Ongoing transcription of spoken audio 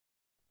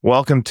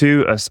Welcome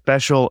to a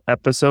special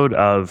episode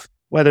of,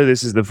 whether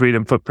this is the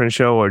Freedom Footprint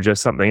Show or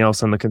just something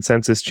else on the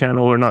Consensus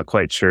channel, we're not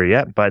quite sure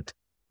yet, but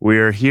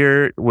we're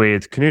here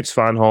with Knut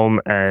Svanholm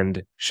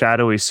and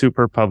shadowy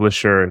super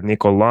publisher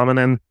Nico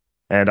Lamminen,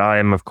 and I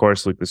am, of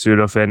course, Luke the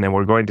Pseudofin, and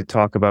we're going to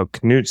talk about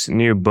Knut's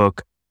new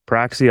book,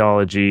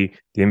 Praxeology,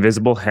 The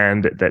Invisible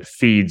Hand That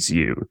Feeds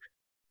You.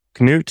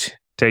 Knut,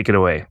 take it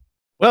away.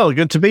 Well,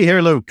 good to be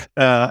here, Luke,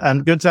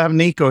 and good to have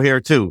Nico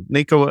here too.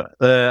 Nico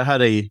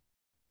had a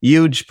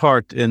huge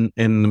part in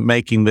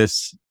making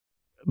this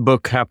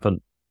book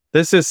happen.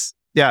 This is,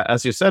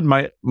 as you said,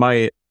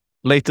 my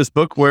latest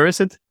book. Where is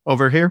it?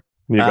 Over here.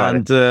 You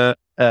got it.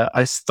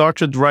 I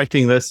started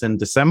writing this in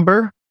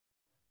December,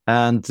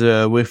 and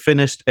we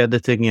finished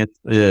editing it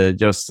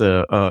just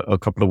a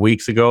couple of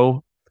weeks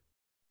ago.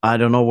 I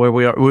don't know where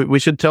we are. We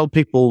should tell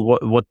people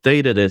what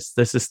date it is.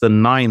 This is the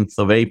 9th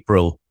of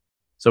April.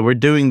 So we're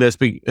doing this.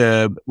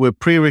 We're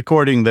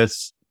pre-recording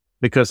this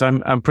because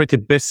I'm pretty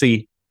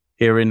busy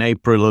here in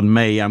April and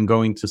May. I'm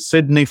going to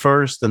Sydney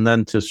first, and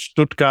then to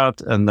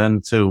Stuttgart, and then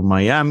to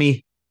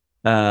Miami,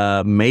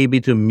 maybe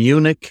to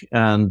Munich,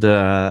 and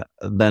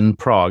then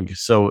Prague.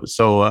 So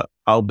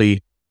I'll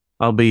be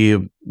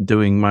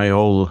doing my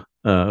whole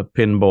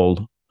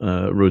pinball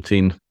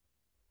routine,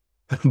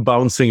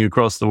 bouncing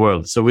across the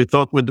world. So we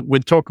thought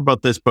we'd talk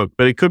about this book,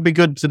 but it could be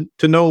good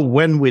to know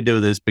when we do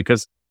this,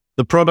 because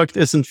the product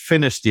isn't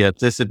finished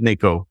yet, is it,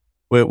 Nico?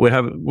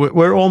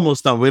 We're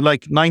almost done. We're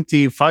like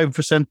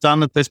 95%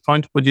 done at this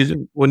point.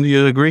 Wouldn't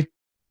you agree?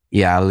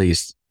 Yeah, at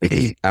least.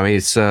 I mean,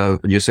 it's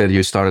you said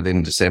you started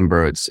in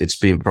December. It's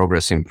been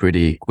progressing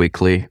pretty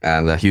quickly,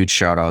 and a huge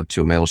shout out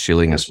to Mel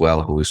Schilling as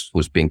well, who's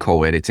been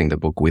co-editing the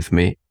book with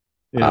me.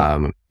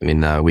 Yeah.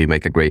 We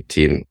make a great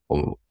team,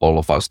 all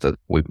of us that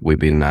we've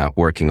been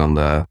working on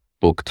the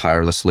book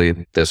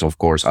tirelessly. There's of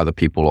course other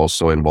people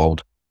also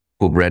involved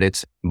who've read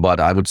it, but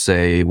I would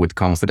say with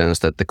confidence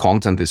that the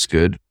content is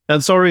good.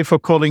 And sorry for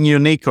calling you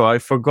Nico. I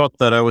forgot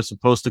that I was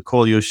supposed to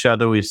call you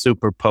shadowy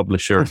super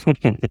publisher.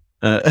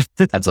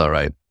 That's all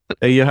right.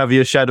 You have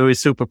your shadowy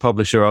super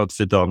publisher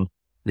outfit on.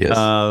 Yes.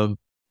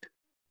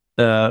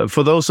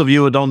 For those of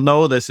you who don't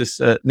know, this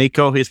is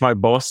Nico. He's my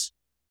boss.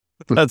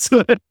 That's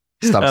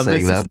Stop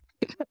saying that.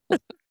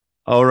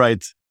 All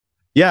right.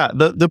 Yeah,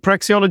 the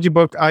Praxeology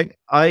book.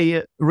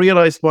 I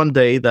realized one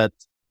day that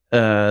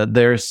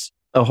there's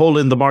a hole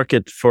in the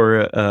market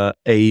for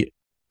an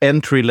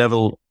entry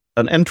level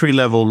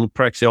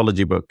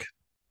praxeology book.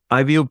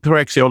 I view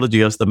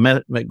praxeology as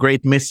the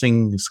great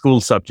missing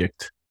school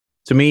subject.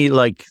 To me,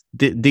 like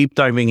deep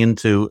diving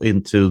into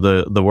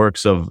the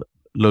works of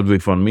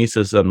Ludwig von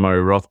Mises and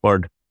Murray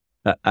Rothbard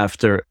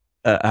after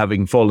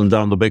having fallen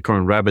down the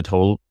Bitcoin rabbit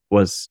hole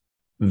was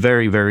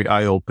very, very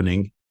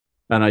eye-opening,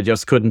 and I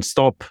just couldn't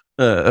stop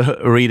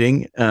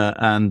reading.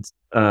 And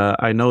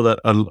I know that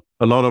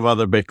a lot of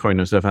other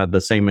Bitcoiners have had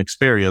the same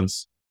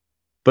experience,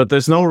 but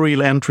there's no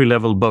real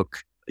entry-level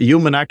book.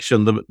 Human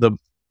Action,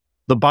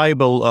 the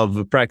Bible of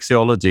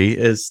praxeology,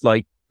 is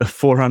like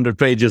 400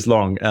 pages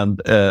long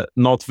and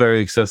not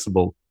very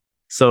accessible.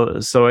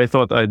 So I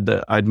thought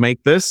I'd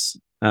make this,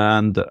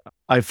 and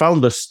I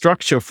found the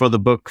structure for the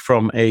book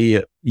from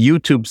a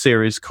YouTube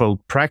series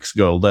called Prax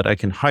Girl that I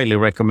can highly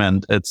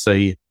recommend. It's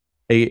a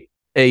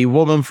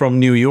woman from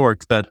New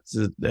York that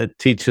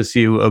teaches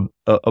you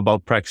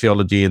about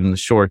praxeology in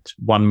short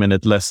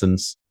 1-minute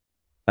lessons,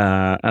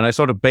 and I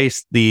sort of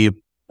based the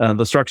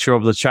structure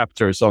of the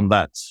chapters on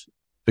that,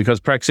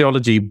 because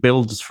praxeology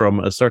builds from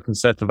a certain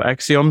set of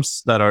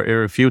axioms that are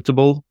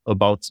irrefutable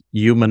about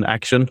human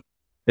action.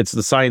 It's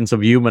the science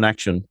of human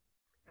action,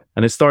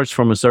 and it starts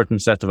from a certain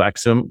set of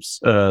axioms.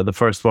 The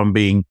first one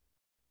being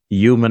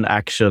human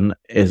action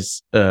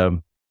is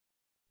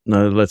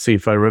let's see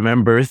if I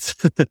remember it.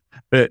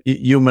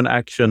 Human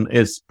action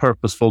is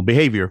purposeful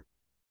behavior.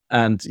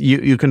 And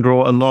you can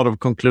draw a lot of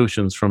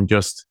conclusions from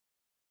just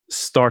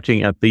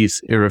starting at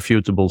these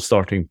irrefutable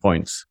starting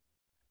points.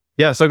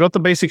 Yeah, so I got the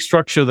basic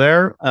structure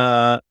there,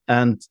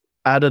 and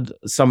added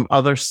some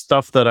other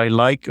stuff that I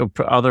like,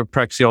 other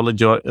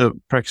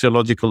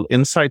praxeological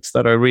insights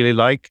that I really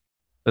like.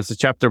 There's a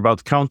chapter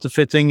about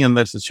counterfeiting, and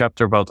there's a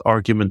chapter about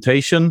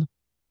argumentation,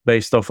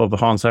 based off of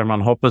Hans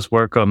Hermann Hoppe's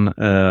work on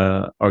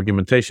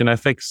argumentation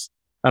ethics.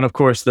 And of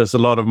course, there's a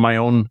lot of my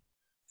own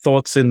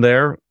thoughts in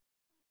there.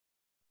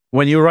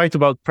 When you write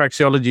about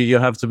praxeology, you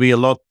have to be a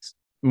lot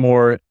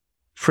more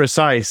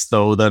precise,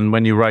 though, than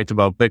when you write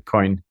about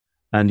Bitcoin.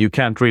 And you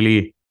can't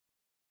really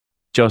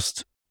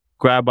just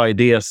grab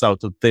ideas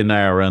out of thin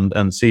air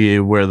and see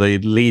where they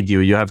lead you.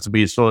 You have to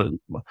be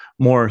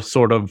more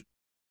sort of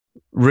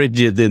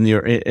rigid in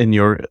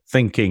your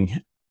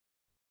thinking.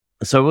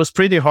 So it was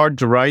pretty hard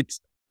to write.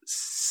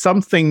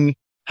 Something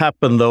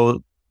happened,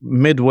 though,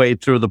 midway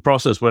through the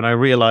process when we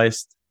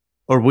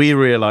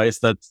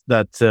realized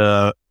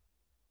that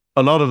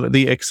a lot of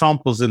the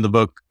examples in the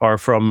book are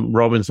from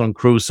Robinson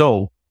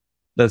Crusoe.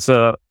 There's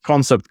a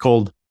concept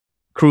called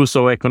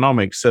Crusoe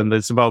economics, and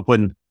it's about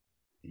when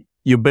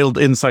you build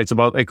insights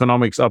about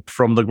economics up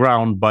from the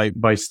ground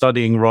by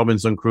studying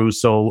Robinson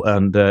Crusoe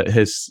and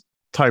his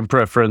time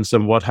preference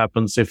and what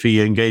happens if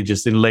he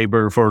engages in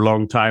labor for a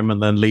long time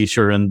and then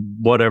leisure and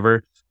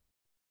whatever.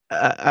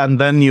 And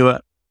then you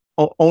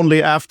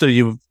only after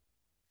you've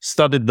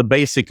studied the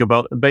basics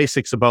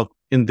about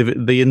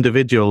the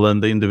individual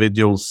and the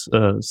individual's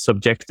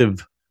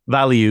subjective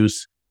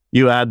values,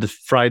 you add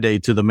Friday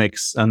to the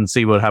mix and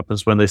see what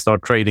happens when they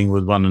start trading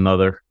with one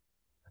another.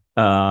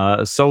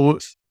 So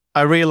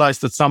I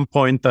realized at some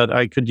point that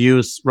I could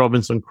use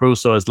Robinson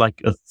Crusoe as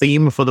like a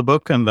theme for the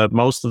book, and that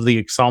most of the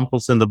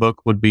examples in the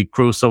book would be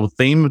Crusoe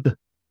themed.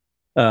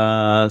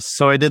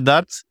 So I did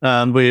that,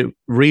 and we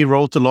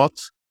rewrote a lot.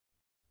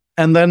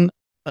 And then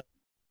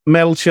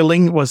Mel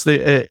Schilling was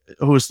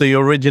who's the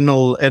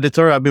original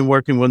editor. I've been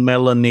working with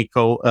Mel and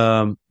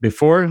Nico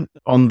before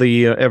on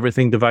the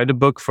Everything Divided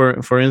book,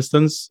 for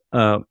instance.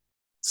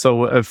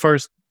 So I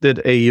first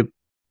did a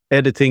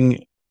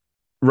editing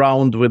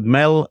round with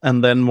Mel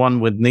and then one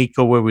with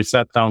Nico, where we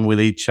sat down with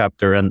each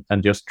chapter and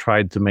just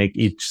tried to make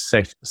each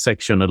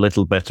section a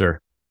little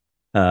better,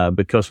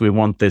 because we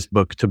want this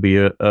book to be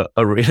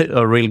a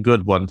real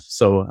good one.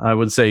 So I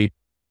would say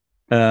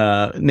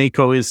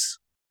Nico is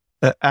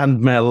and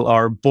Mel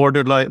are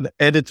borderline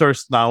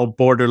editors now,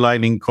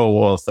 borderlining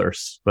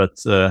co-authors, but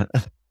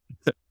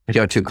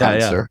you're too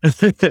kind, sir.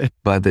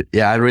 But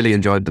I really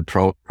enjoyed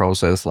the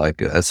process.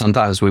 Like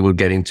sometimes we would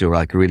get into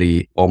like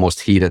really almost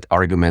heated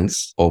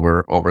arguments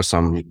over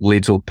some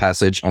little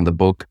passage on the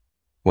book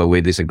where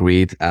we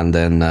disagreed, and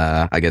then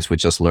I guess we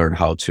just learned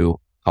how to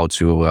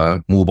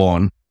move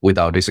on with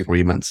our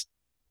disagreements.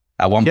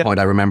 At one point,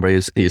 I remember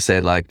he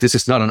said like, "This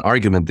is not an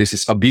argument. This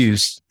is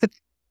abuse."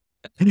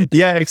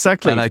 Yeah,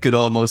 exactly. And I could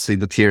almost see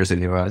the tears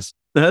in your eyes.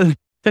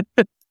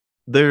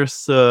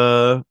 There's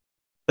a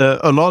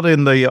lot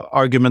in the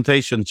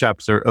argumentation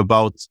chapter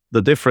about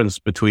the difference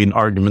between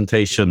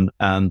argumentation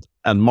and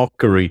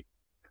mockery,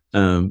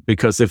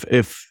 because if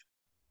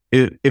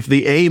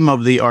the aim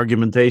of the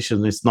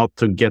argumentation is not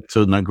to get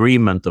to an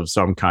agreement of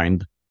some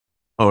kind,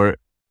 or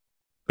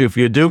if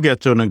you do get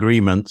to an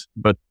agreement,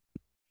 but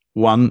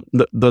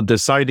the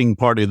deciding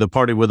party, the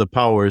party with the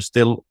power,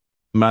 still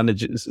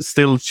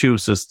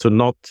chooses to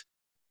not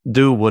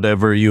do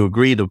whatever you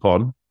agreed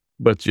upon,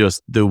 but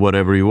just do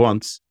whatever he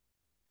wants,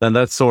 then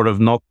that's sort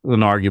of not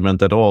an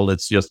argument at all.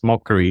 It's just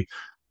mockery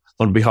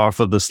on behalf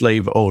of the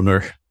slave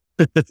owner.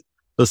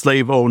 The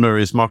slave owner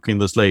is mocking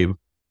the slave.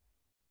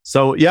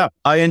 So yeah,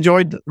 I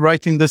enjoyed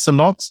writing this a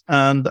lot,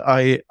 and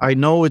I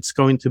know it's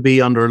going to be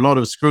under a lot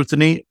of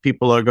scrutiny.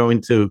 People are going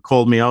to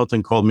call me out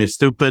and call me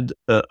stupid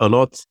a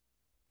lot,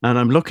 and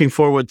I'm looking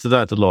forward to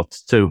that a lot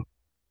too.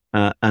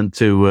 And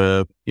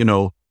to,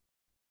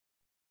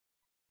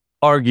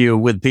 argue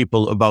with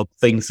people about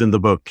things in the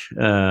book,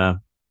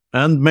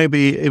 and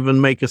maybe even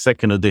make a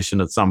second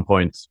edition at some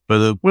point.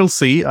 But we'll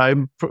see.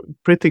 I'm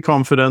pretty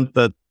confident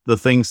that the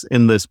things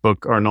in this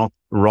book are not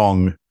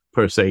wrong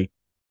per se.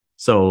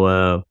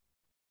 So,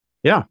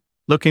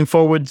 looking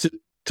forward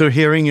to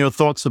hearing your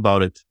thoughts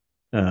about it.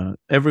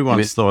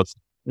 Everyone's thoughts.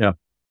 Yeah.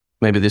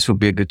 Maybe this would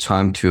be a good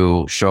time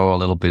to show a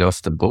little bit of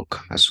the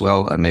book as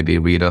well, and maybe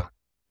read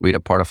a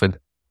part of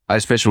it. I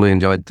especially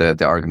enjoyed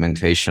the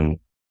argumentation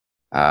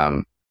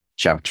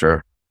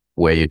chapter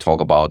where you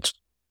talk about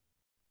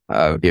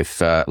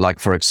if, like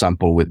for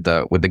example, with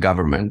the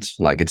government,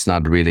 like it's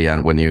not really,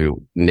 and when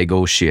you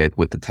negotiate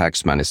with the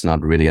taxman, it's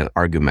not really an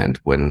argument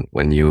when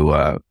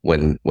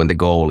the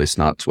goal is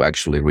not to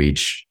actually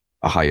reach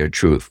a higher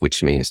truth,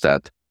 which means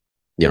that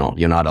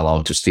you're not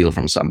allowed to steal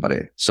from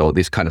somebody. So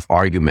this kind of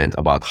argument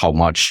about how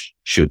much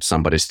should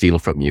somebody steal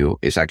from you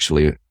is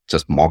actually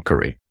just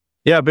mockery.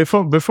 Yeah,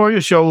 before you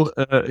show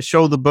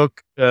the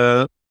book,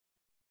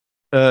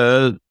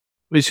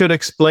 we should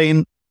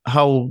explain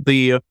how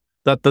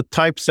that the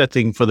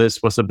typesetting for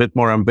this was a bit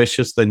more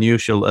ambitious than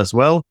usual as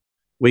well.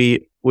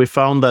 We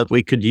found that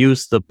we could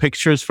use the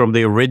pictures from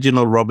the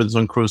original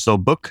Robinson Crusoe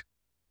book.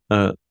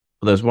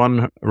 There's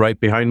one right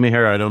behind me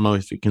here. I don't know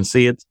if you can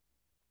see it.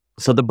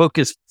 So the book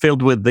is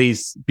filled with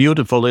these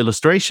beautiful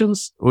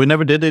illustrations. We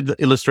never did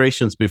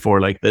illustrations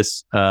before like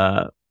this,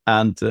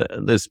 and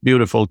this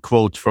beautiful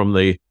quote from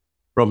the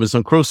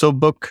Robinson Crusoe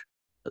book.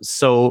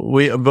 So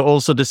we have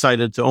also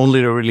decided to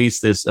only release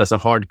this as a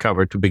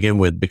hardcover to begin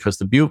with, because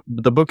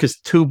the book is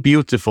too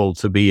beautiful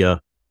to be a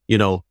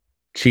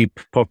cheap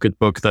pocket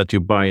book that you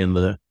buy in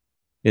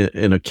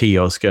a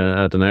kiosk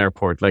at an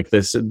airport. Like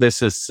this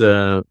is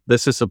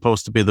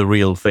supposed to be the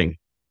real thing.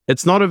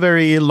 It's not a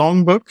very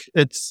long book.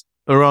 It's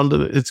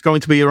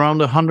going to be around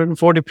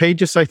 140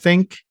 pages, I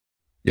think.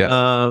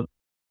 Yeah.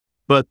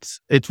 But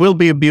it will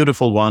be a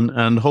beautiful one,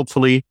 and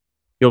hopefully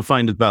you'll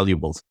find it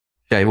valuable.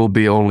 Yeah, it will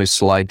be only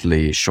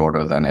slightly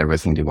shorter than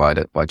Everything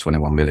Divided by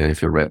 21 million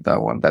if you read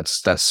that one.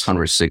 That's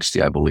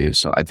 160, I believe.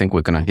 So I think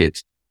we're going to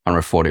hit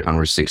 140,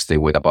 160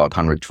 with about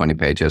 120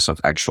 pages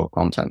of actual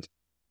content.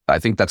 I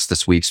think that's the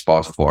sweet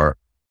spot for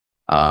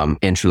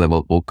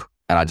entry-level book.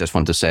 And I just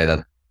want to say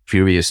that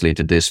previously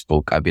to this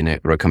book, I've been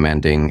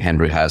recommending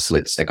Henry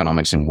Hazlitt's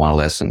Economics in One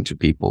Lesson to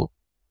people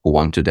who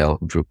want to delve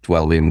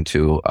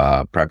into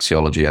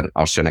praxeology and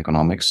Austrian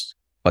economics.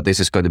 But this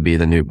is going to be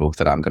the new book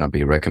that I'm going to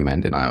be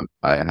recommending. I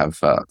have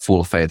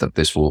full faith that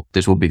this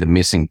will be the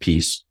missing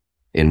piece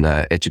in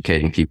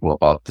educating people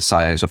about the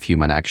science of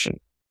human action.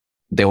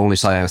 The only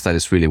science that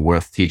is really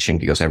worth teaching,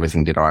 because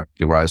everything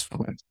derives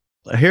from it.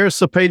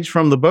 Here's a page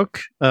from the book.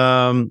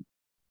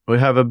 We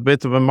have a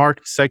bit of a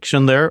marked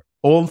section there.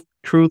 All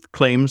truth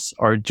claims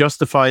are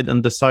justified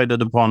and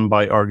decided upon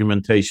by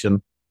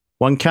argumentation.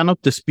 One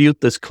cannot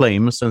dispute this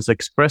claim, since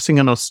expressing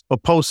an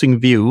opposing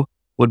view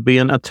would be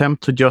an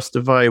attempt to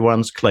justify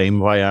one's claim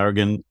via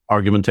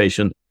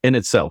argumentation in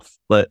itself.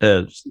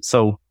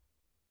 So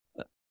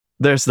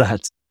there's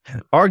that.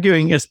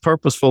 Arguing is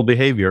purposeful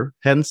behavior,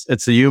 hence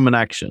it's a human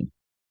action.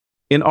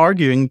 In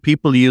arguing,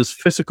 people use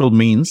physical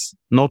means,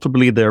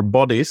 notably their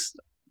bodies,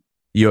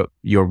 your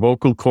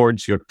vocal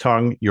cords, your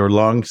tongue, your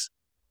lungs,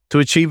 to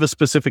achieve a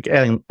specific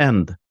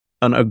end,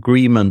 an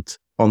agreement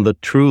on the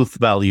truth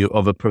value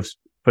of a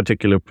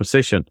particular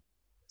position.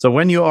 So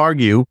when you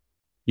argue,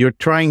 you're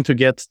trying to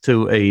get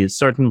to a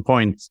certain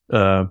point.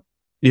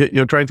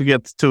 You're trying to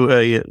get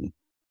to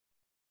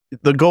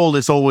the goal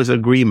is always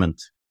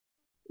agreement.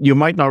 You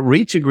might not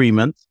reach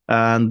agreement,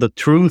 and the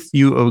truth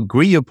you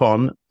agree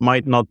upon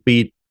might not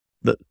be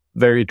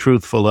very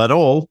truthful at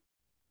all.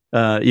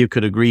 You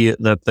could agree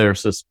that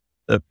there's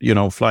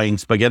a flying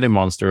spaghetti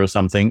monster or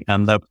something,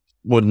 and that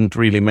wouldn't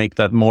really make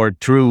that more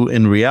true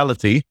in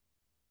reality.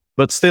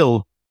 But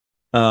still,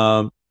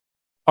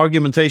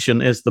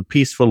 argumentation is the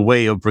peaceful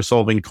way of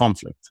resolving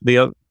conflict.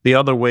 The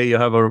other way you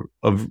have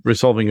of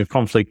resolving a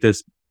conflict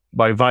is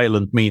by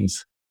violent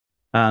means.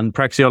 And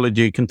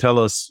praxeology can tell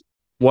us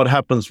what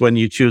happens when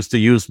you choose to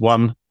use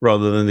one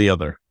rather than the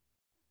other.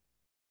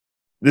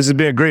 This has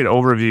been a great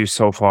overview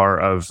so far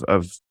of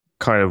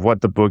kind of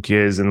what the book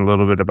is and a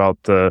little bit about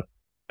the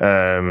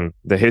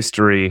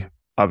history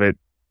of it.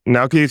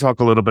 Now, can you talk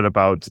a little bit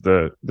about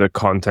the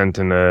content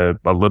in a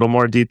little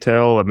more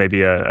detail,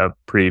 maybe a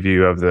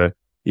preview of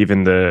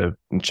even the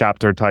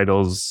chapter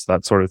titles,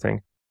 that sort of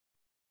thing?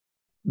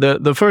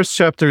 The first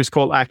chapter is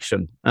called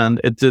Action, and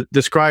it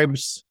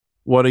describes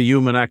what a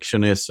human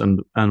action is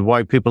and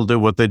why people do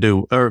what they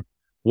do, or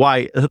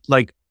why,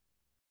 like,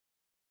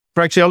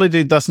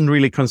 praxeology doesn't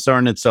really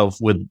concern itself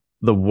with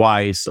the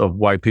whys of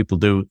why people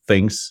do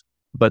things,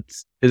 but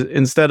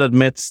instead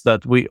admits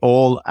that we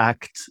all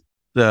act.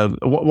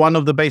 One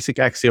of the basic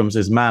axioms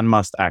is man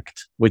must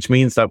act, which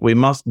means that we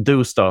must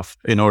do stuff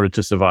in order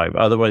to survive.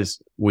 Otherwise,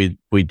 we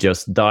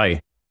just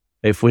die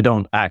if we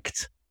don't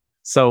act.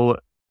 So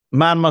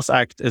man must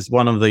act is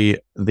one of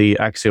the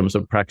axioms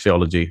of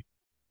praxeology.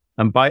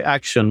 And by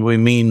action, we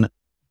mean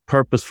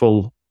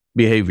purposeful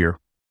behavior.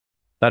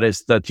 That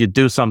is, that you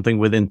do something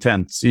with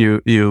intent.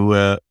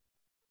 You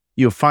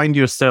find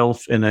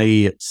yourself in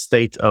a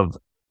state of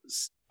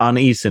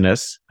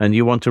uneasiness, and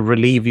you want to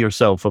relieve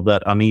yourself of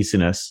that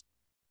uneasiness.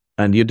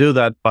 And you do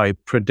that by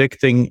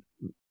predicting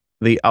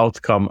the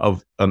outcome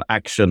of an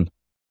action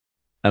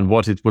and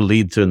what it will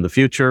lead to in the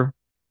future.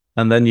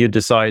 And then you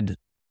decide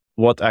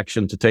what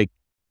action to take,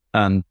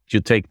 and you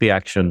take the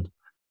action,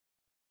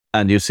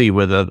 and you see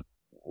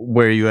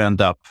where you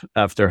end up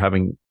after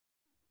having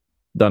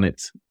done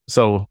it.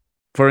 So,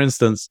 for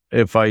instance,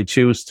 if I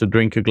choose to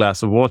drink a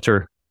glass of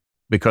water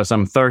because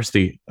I'm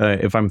thirsty,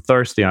 if I'm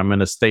thirsty, I'm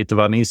in a state of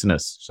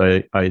uneasiness.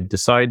 So I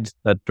decide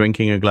that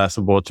drinking a glass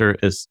of water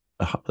is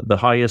the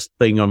highest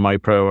thing on my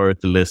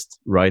priority list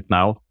right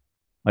now.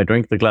 I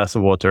drink the glass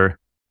of water,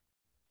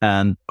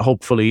 and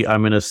hopefully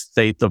I'm in a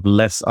state of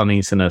less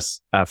uneasiness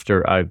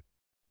after I've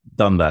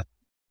done that.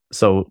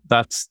 So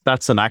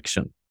that's an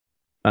action.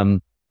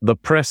 And the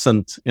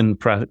present in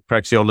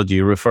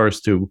praxeology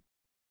refers to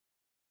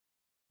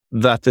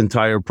that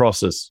entire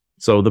process.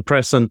 So the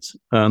present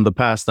and the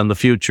past and the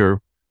future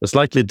are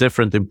slightly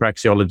different in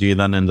praxeology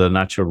than in the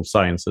natural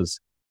sciences.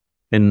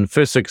 In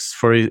physics,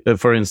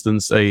 for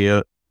instance,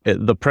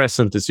 the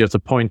present is just a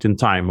point in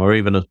time, or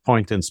even a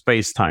point in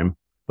space-time.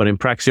 But in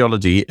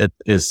praxeology, it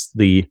is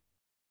the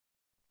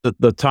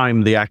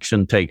time the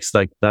action takes.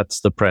 Like, that's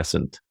the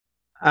present.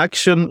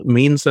 Action,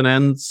 means and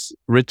ends,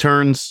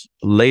 returns,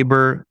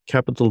 labor,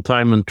 capital,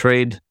 time and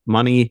trade,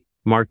 money,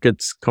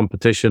 markets,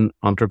 competition,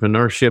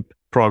 entrepreneurship,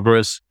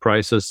 progress,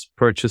 prices,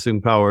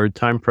 purchasing power,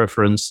 time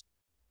preference,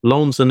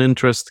 loans and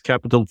interest,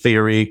 capital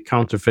theory,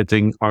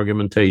 counterfeiting,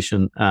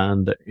 argumentation,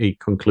 and a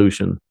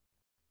conclusion.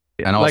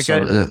 And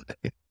also,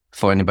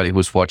 for anybody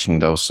who's watching,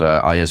 those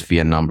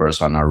ISBN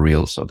numbers are not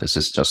real, so this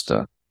is just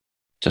a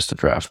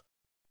draft.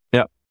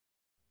 Yeah.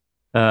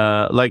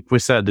 Like we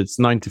said, it's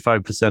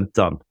 95%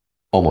 done.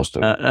 Almost.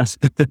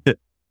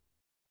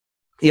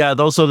 Yeah,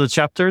 those are the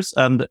chapters,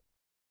 and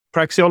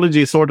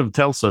praxeology sort of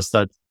tells us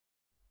that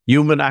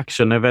human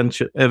action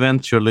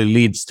eventually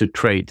leads to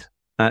trade.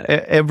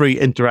 Every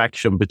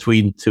interaction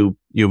between two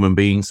human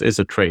beings is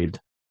a trade,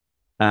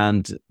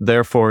 and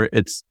therefore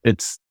it's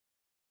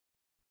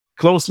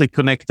closely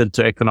connected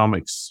to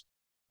economics.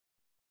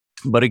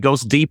 But it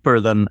goes deeper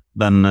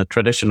than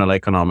traditional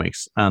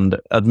economics, and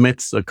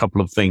admits a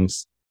couple of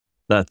things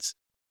that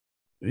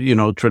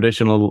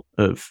traditional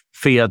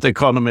fiat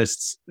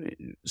economists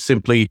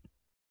simply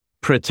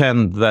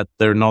pretend that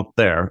they're not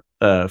there.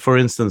 for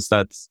instance,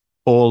 that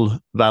all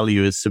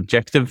value is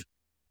subjective,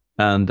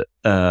 and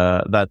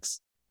that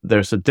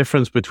there's a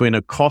difference between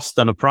a cost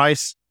and a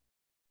price.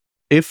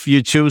 If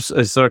you choose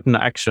a certain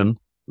action,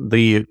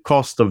 the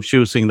cost of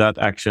choosing that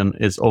action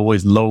is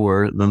always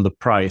lower than the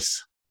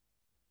price.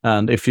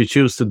 And if you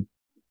choose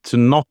to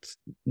not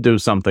do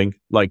something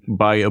like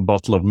buy a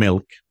bottle of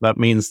milk, that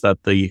means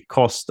that the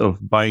cost of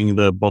buying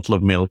the bottle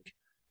of milk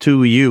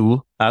to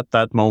you at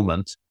that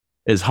moment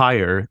is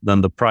higher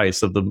than the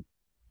price of the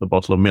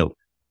bottle of milk.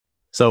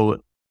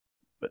 So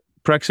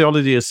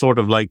praxeology is sort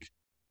of like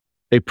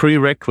a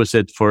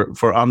prerequisite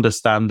for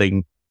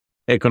understanding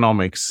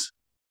economics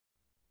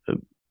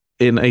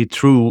in a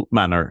true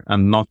manner,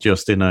 and not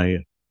just in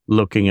a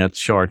looking at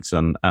charts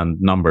and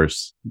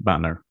numbers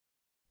manner.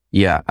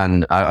 Yeah,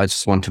 and I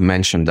just want to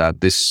mention that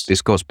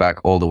this goes back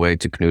all the way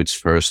to Knut's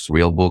first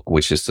real book,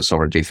 which is The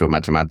Sovereignty Through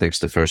Mathematics.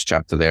 The first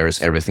chapter there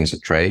is Everything's a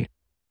Trade.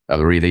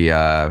 That really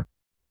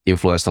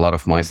influenced a lot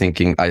of my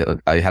thinking.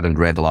 I hadn't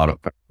read a lot of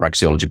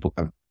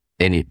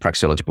any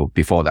praxeology book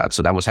before that.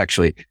 So that was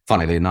actually,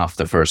 funnily enough,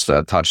 the first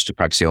touch to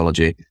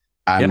praxeology.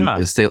 And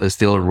it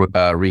still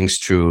rings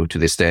true to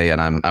this day. And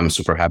I'm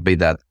super happy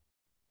that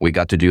we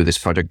got to do this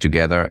project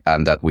together,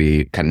 and that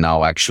we can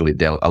now actually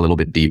delve a little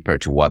bit deeper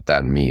to what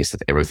that means,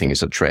 that everything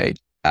is a trade.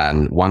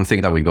 And one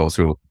thing that you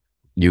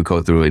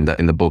go through in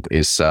the book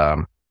is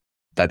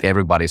that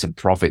everybody's a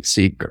profit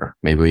seeker.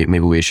 Maybe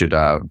we should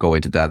go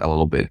into that a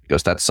little bit,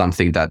 because that's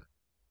something that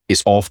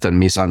is often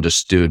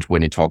misunderstood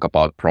when you talk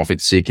about profit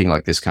seeking,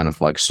 like this kind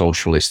of like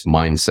socialist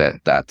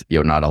mindset that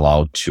you're not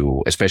allowed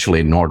to,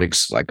 especially in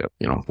Nordics, like,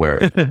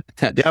 where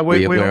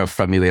we're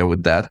familiar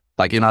with that.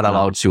 Like, you're not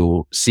allowed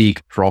to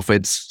seek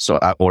profits, so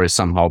or is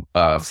somehow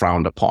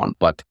frowned upon.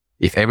 But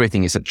if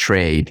everything is a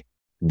trade,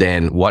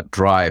 then what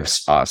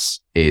drives us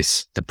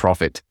is the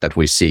profit that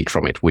we seek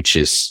from it, which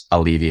is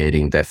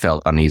alleviating the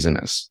felt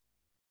uneasiness.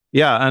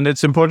 Yeah, and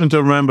it's important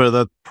to remember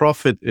that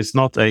profit is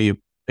not a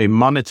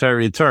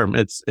monetary term.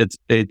 It's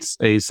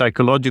a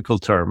psychological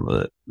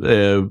term.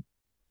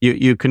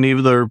 You can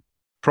either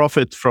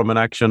profit from an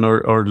action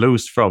or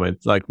lose from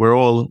it. Like, we're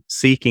all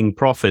seeking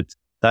profit.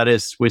 That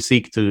is, we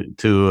seek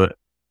to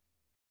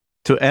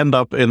end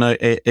up in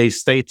a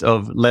state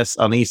of less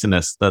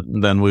uneasiness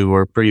than we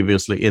were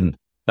previously in.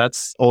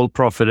 That's all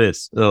profit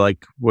is.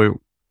 Like,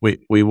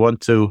 we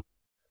want to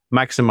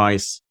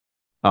maximize.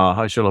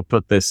 How shall I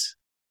put this?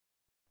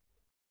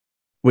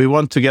 We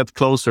want to get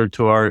closer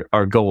to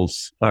our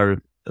goals, our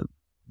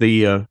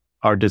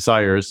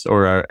desires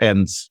or our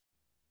ends.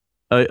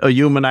 A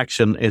human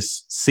action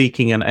is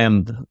seeking an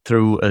end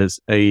through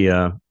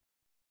a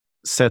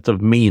set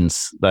of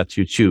means that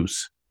you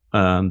choose,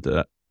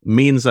 and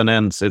means and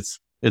ends.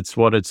 It's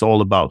what it's all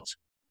about.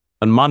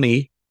 And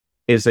money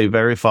is a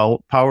very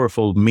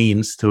powerful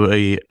means to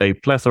a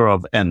plethora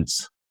of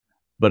ends,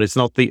 but it's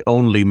not the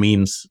only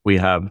means we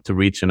have to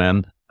reach an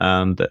end.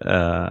 And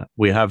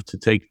we have to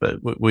take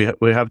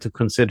we have to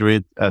consider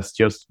it as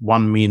just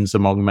one means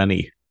among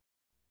many.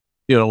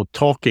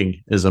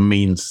 Talking is a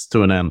means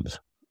to an end.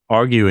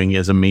 Arguing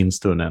is a means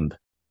to an end.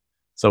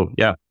 So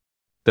yeah,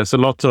 there's a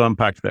lot to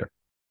unpack there.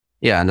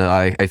 Yeah, and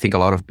I think a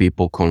lot of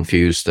people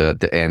confuse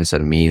the ends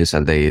and means,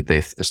 and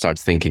they start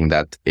thinking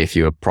that if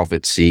you're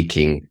profit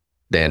seeking,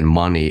 then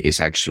money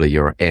is actually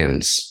your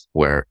ends,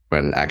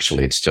 when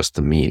actually it's just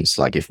the means.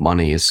 Like, if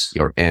money is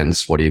your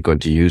ends, what are you going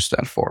to use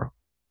that for?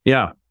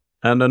 Yeah.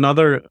 And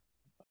another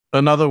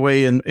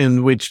way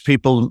in which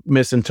people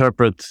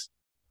misinterpret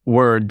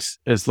words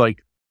is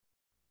like,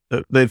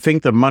 they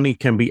think that money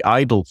can be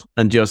idle,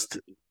 and just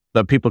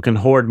that people can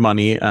hoard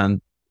money,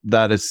 and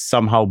that is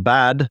somehow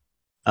bad.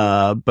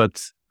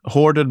 But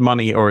hoarded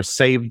money or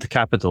saved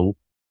capital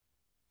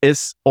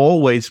is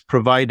always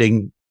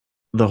providing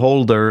the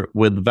holder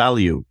with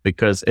value,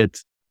 because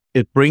it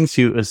brings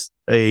you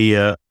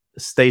a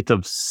state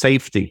of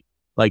safety.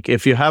 Like,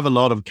 if you have a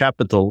lot of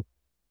capital,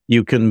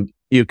 you can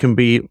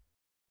be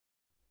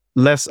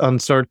less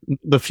uncertain.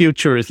 The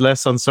future is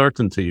less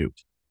uncertain to you.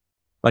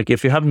 Like,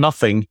 if you have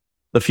nothing,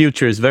 the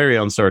future is very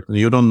uncertain.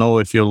 You don't know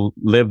if you'll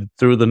live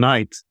through the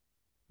night.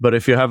 But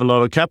if you have a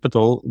lot of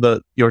capital,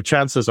 your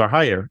chances are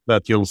higher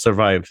that you'll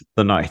survive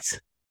the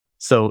night.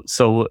 So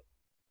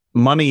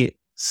money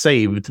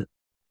saved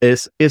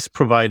is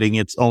providing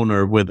its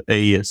owner with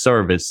a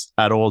service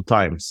at all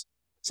times.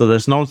 So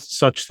there's no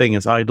such thing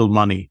as idle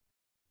money.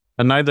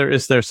 And neither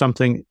is there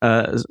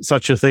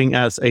such a thing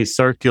as a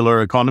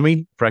circular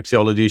economy.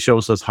 Praxeology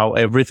shows us how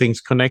everything's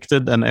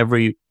connected, and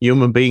every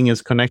human being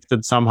is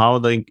connected somehow.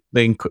 The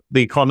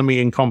economy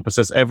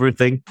encompasses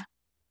everything.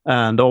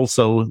 And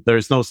also,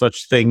 there's no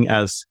such thing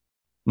as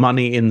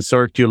money in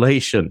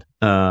circulation,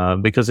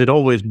 because it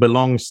always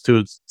belongs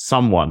to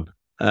someone.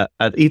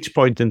 At each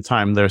point in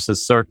time, there's a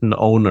certain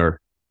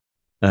owner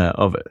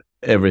of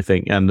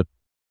everything. And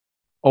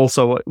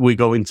also, we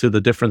go into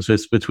the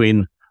differences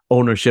between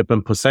ownership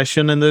and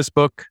possession in this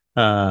book,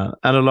 and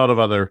a lot of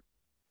other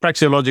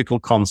praxeological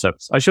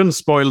concepts. I shouldn't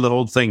spoil the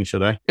whole thing,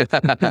 should I?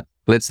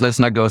 Let's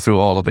not go through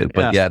all of it.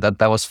 But yeah,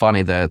 that was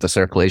funny, the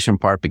circulation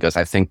part, because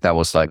I think that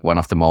was like one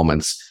of the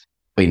moments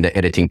in the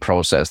editing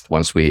process,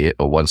 once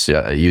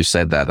you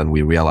said that, and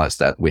we realized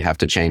that we have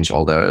to change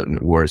all the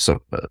words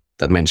of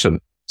that mention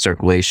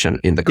circulation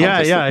in the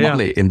context of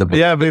money in the book.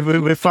 Yeah,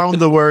 we found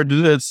the word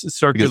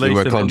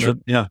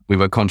circulation. We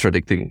were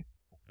contradicting.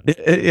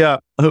 Yeah,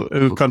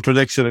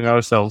 contradicting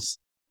ourselves.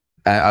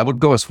 I would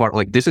go as far,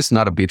 like, this is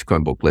not a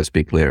Bitcoin book, let's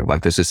be clear.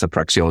 Like, this is a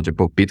Praxeology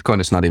book. Bitcoin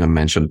is not even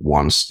mentioned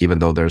once, even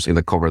though there's in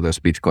the cover, there's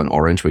Bitcoin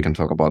orange. We can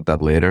talk about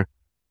that later.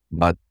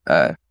 But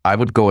I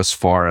would go as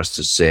far as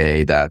to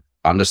say that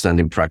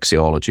understanding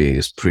Praxeology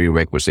is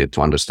prerequisite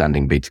to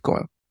understanding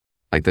Bitcoin.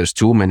 Like, there's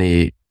too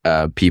many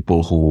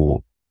people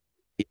who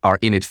are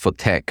in it for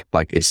tech.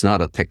 Like, it's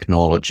not a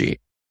technology.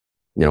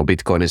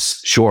 Bitcoin is,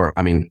 sure,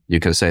 I mean, you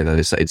can say that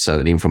it's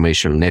an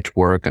information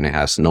network, and it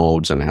has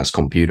nodes and it has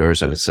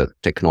computers, and it's a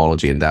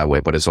technology in that way,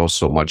 but it's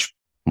also much,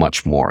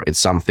 much more. It's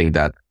something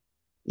that,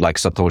 like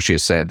Satoshi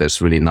said,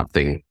 there's really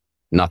nothing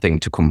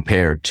to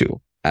compare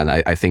to. And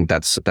I think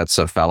that's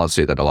a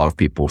fallacy that a lot of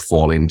people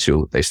fall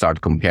into. They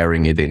start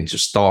comparing it into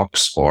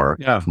stocks or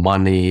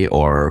money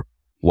or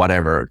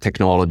whatever,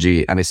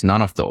 technology, and it's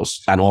none of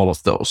those and all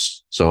of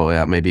those.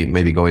 So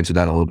maybe go into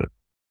that a little bit.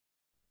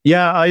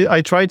 Yeah,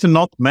 I try to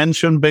not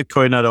mention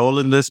Bitcoin at all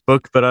in this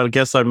book, but I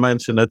guess I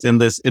mentioned it in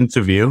this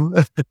interview.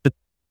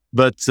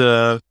 But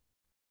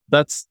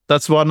that's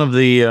one of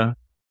the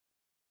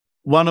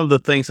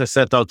things I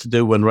set out to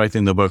do when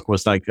writing the book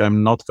was like,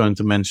 I'm not going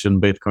to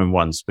mention Bitcoin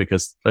once,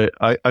 because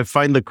I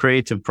find the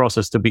creative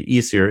process to be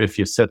easier if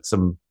you set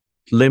some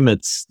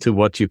limits to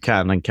what you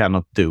can and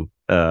cannot do.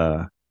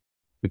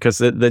 Because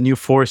then you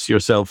force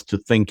yourself to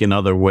think in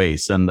other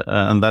ways, and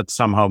that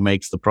somehow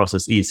makes the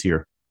process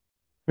easier.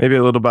 Maybe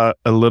a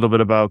little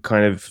bit about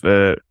kind of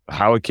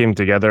how it came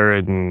together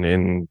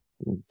in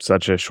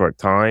such a short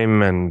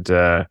time, and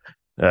a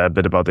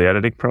bit about the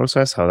editing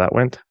process, how that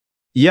went.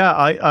 Yeah,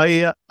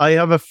 I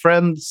have a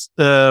friend.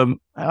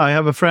 I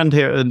have a friend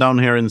here down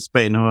here in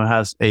Spain who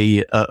has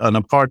an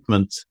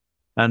apartment,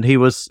 and he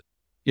was,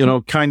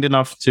 kind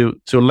enough to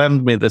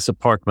lend me this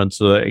apartment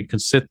so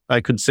that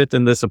I could sit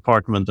in this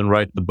apartment and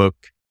write the book,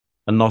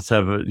 and not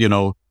have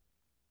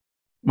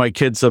my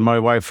kids and my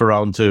wife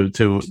around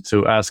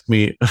to ask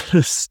me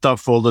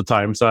stuff all the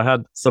time. So I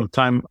had some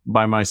time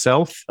by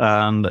myself,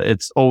 and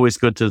it's always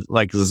good to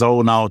like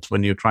zone out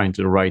when you're trying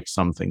to write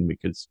something,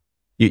 because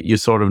you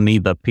sort of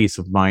need that peace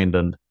of mind.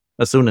 And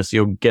as soon as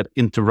you get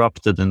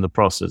interrupted in the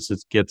process,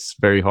 it gets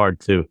very hard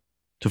to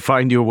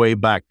find your way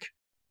back.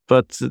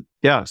 But so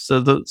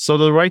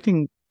the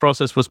writing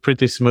process was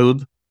pretty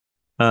smooth.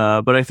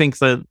 But I think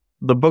that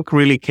the book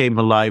really came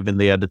alive in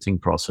the editing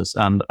process,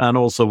 and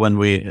also when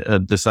we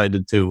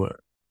decided to,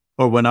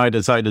 or when I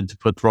decided to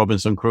put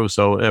Robinson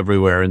Crusoe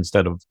everywhere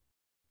instead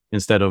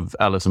of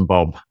Alice and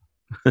Bob.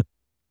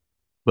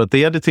 But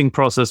the editing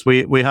process,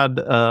 we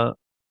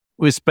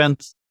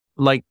spent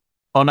like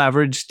on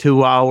average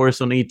 2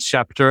 hours on each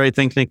chapter, I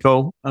think,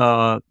 Nico,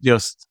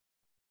 just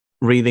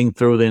reading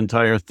through the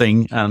entire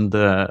thing and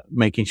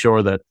making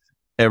sure that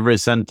every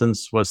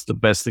sentence was the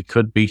best it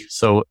could be.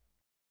 So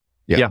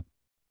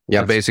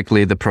yeah,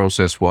 basically the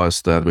process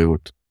was that we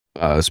would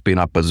spin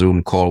up a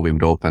Zoom call. We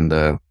would open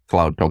the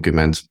cloud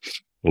document,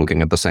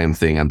 looking at the same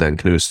thing, and then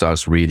Knut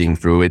starts reading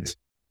through it,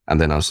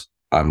 and then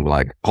I'm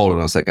like, hold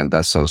on a second,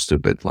 that sounds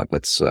stupid. Like,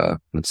 let's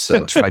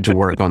try to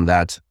work on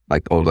that.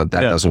 Like, that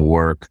doesn't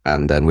work,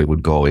 and then we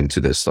would go into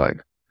this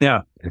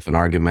if an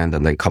argument,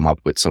 and then come up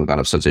with some kind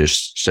of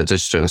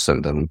suggestions,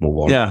 and then move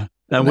on. Yeah,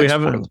 and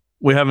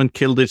we haven't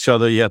killed each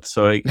other yet,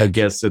 so I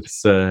guess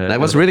it's that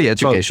was really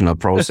educational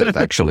process,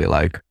 actually.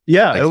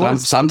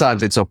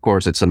 Sometimes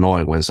it's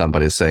annoying when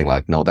somebody's saying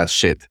like, no, that's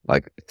shit.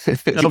 Like,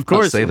 of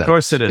course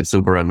it is. It's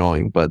super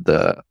annoying, but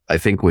I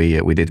think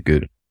we did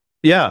good.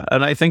 Yeah,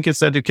 and I think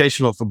it's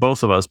educational for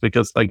both of us,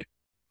 because like,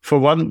 for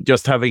one,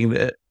 just having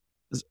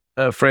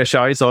fresh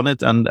eyes on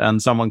it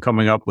and someone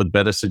coming up with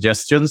better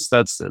suggestions,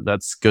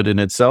 that's good in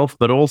itself.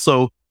 But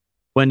also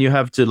when you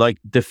have to like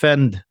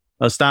defend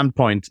a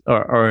standpoint,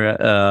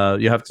 or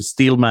you have to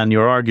steelman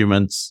your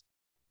arguments,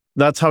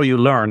 that's how you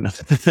learn.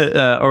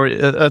 Or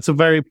that's a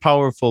very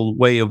powerful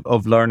way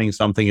of learning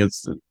something,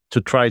 is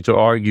to try to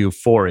argue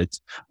for it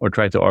or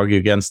try to argue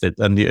against it.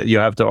 And you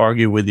have to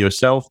argue with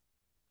yourself,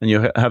 and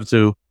you have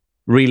to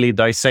really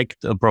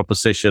dissect a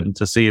proposition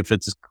to see if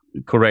it's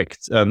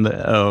correct.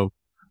 And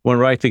when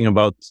writing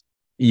about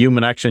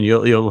human action,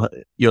 you'll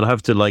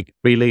have to like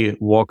really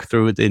walk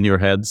through it in your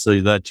head, so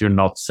that you're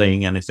not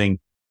saying anything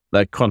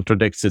that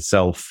contradicts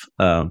itself.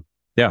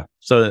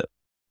 So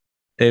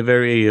a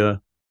very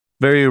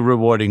very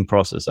rewarding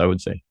process, I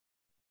would say.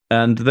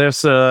 And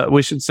there's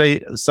we should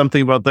say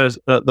something about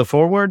the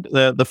foreword.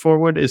 The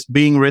foreword is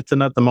being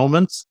written at the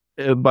moment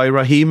by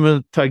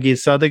Rahim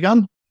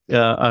Tagisadegan.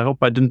 I hope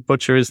I didn't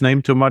butcher his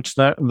name too much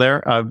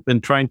there. I've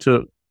been trying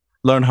to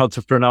learn how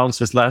to pronounce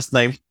his last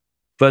name,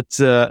 but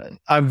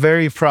I'm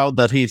very proud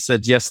that he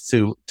said yes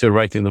to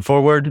writing the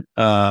foreword.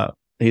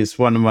 He's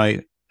one of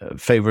my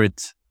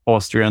favorite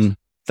Austrian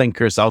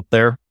thinkers out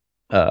there,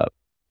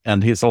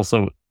 and he's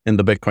also in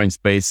the Bitcoin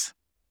space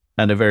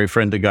and a very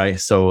friendly guy.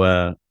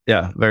 So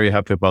very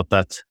happy about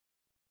that.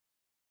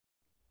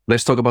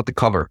 let's talk about the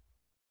cover.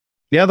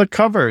 Yeah, the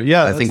cover.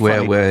 Yeah, I think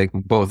we're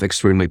both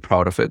extremely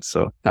proud of it,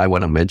 so I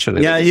want to mention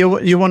it. Yeah,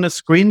 you want to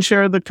screen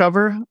share the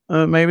cover,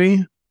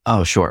 maybe?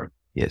 Oh, sure.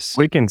 Yes,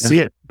 we can see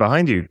it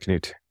behind you,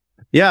 Knut.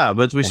 Yeah,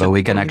 but we should. So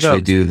we can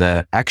actually do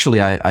the.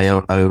 Actually, I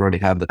already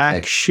have the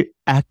text.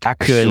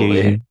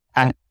 Actually,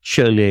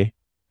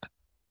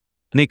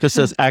 Nico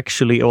says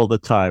actually all the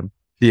time.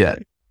 Yeah,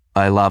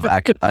 I love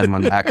I'm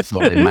an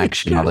actually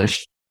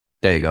maximalist.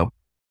 There you go.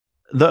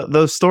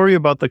 The story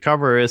about the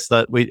cover is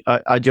that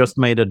I just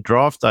made a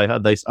draft. I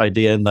had this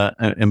idea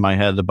in my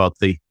head about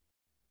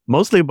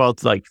mostly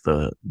about like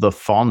the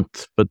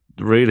font, but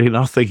really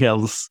nothing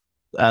else,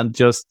 and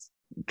just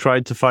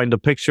tried to find a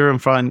picture and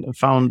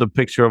found a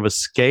picture of a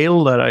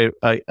scale that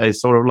I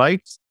sort of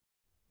liked.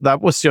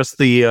 That was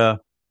just an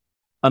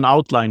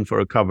outline for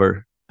a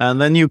cover. And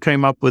then you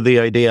came up with the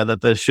idea that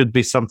there should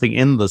be something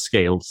in the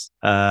scales,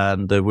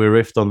 and we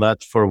riffed on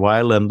that for a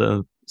while.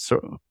 And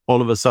so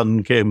all of a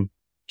sudden came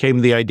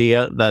the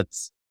idea that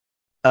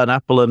an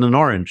apple and an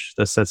orange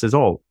that says it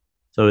all.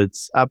 So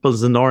it's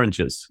apples and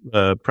oranges.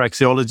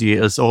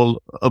 Praxeology is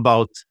all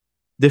about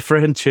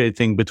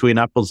differentiating between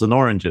apples and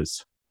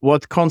oranges.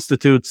 What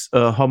constitutes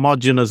a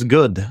homogeneous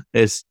good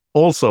is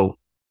also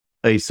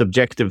a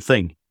subjective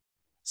thing.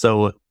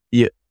 So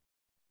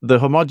the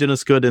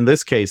homogeneous good in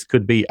this case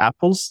could be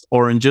apples,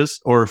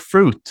 oranges, or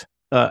fruit.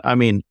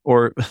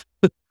 Or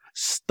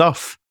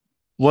stuff.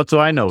 What do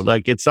I know?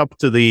 Like, it's up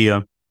to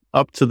the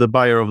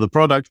buyer of the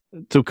product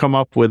to come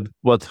up with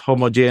what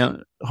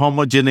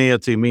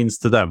homogeneity means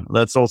to them.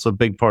 That's also a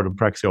big part of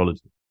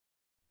praxeology.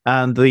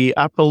 And the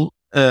apple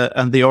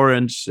and the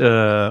orange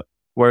were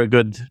a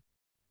good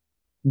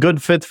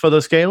fit for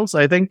the scales,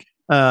 I think.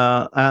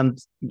 And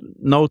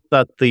note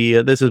that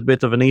this is a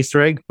bit of an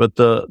Easter egg, but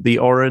the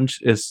orange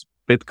is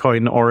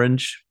Bitcoin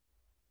orange.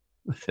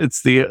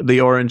 It's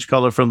the orange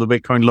color from the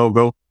Bitcoin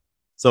logo.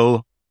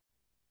 So,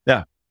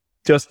 yeah,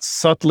 just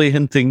subtly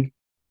hinting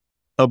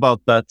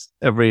about that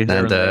every.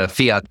 And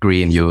fiat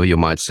green, you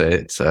might say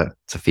it's a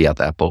fiat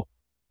apple.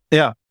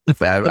 Yeah,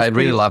 I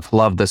really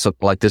love this.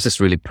 Like, this is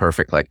really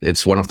perfect. Like,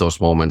 it's one of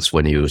those moments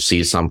when you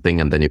see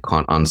something and then you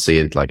can't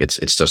unsee it. Like,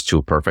 it's just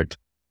too perfect.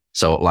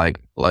 So like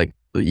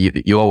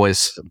you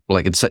always,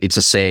 like, it's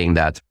a saying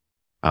that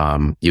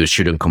you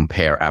shouldn't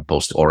compare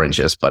apples to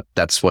oranges, but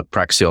that's what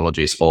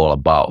praxeology is all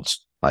about,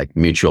 like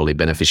mutually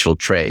beneficial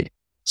trade.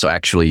 So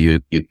actually you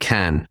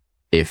can,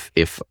 if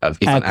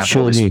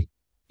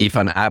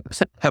an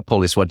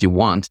apple is what you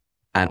want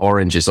and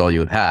orange is all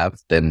you have,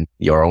 then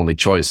your only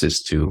choice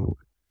is to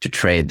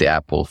trade the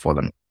apple for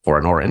an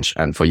orange.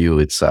 And for you,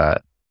 it's a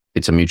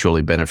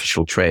mutually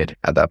beneficial trade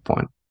at that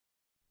point.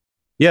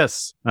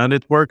 Yes, and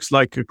it works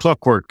like a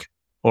clockwork,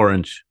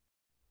 orange.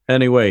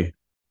 Anyway,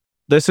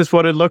 this is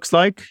what it looks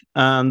like,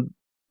 and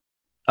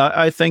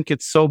I think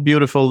it's so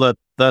beautiful that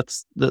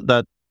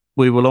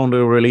we will only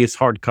release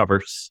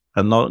hardcovers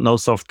and no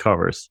soft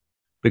covers,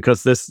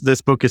 because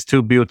this book is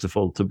too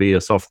beautiful to be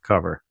a soft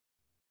cover.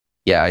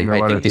 Yeah, I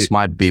think this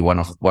might be one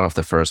of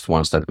the first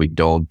ones that we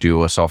don't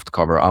do a soft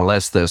cover,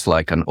 unless there's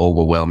like an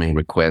overwhelming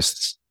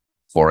request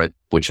for it,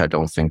 which I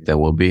don't think there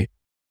will be.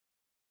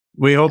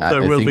 We hope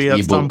there will be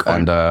at some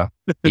point.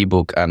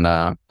 Ebook and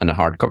a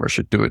hardcover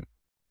should do it,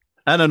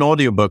 and an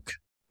audiobook.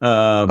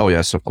 Oh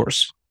yes, of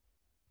course.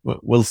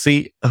 We'll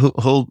see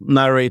who'll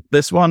narrate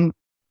this one.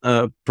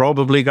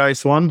 Probably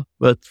Guy's one,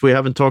 but we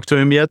haven't talked to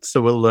him yet,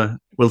 so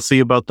we'll see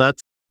about that.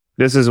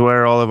 This is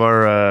where all of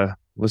our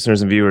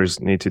listeners and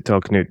viewers need to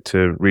tell Knut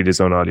to read his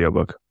own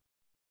audiobook.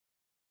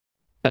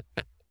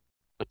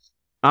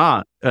 So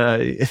I'm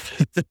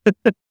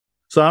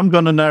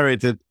going to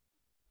narrate it.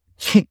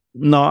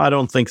 No, I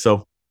don't think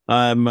so.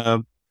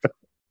 I'm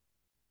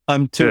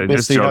too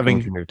busy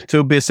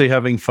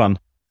having fun,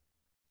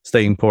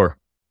 staying poor.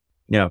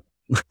 Yeah.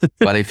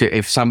 But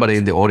if somebody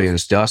in the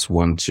audience does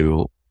want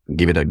to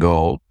give it a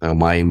go,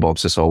 my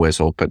inbox is always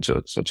open.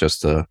 So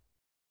just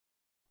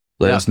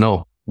let us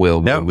know. We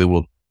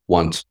will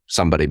want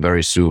somebody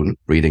very soon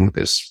reading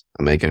this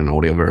and making an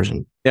audio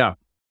version. Yeah.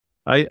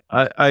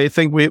 I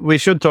think we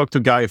should talk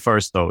to Guy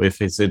first, though, if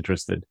he's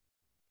interested.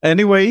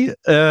 Anyway,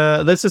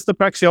 this is the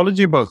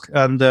Praxeology book,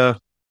 and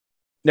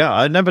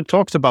I never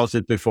talked about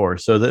it before,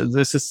 so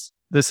this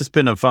has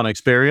been a fun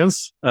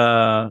experience.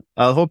 I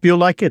hope you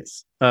like it.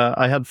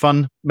 I had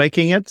fun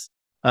making it,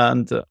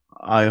 and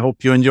I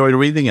hope you enjoyed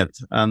reading it,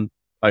 and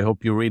I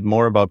hope you read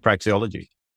more about Praxeology.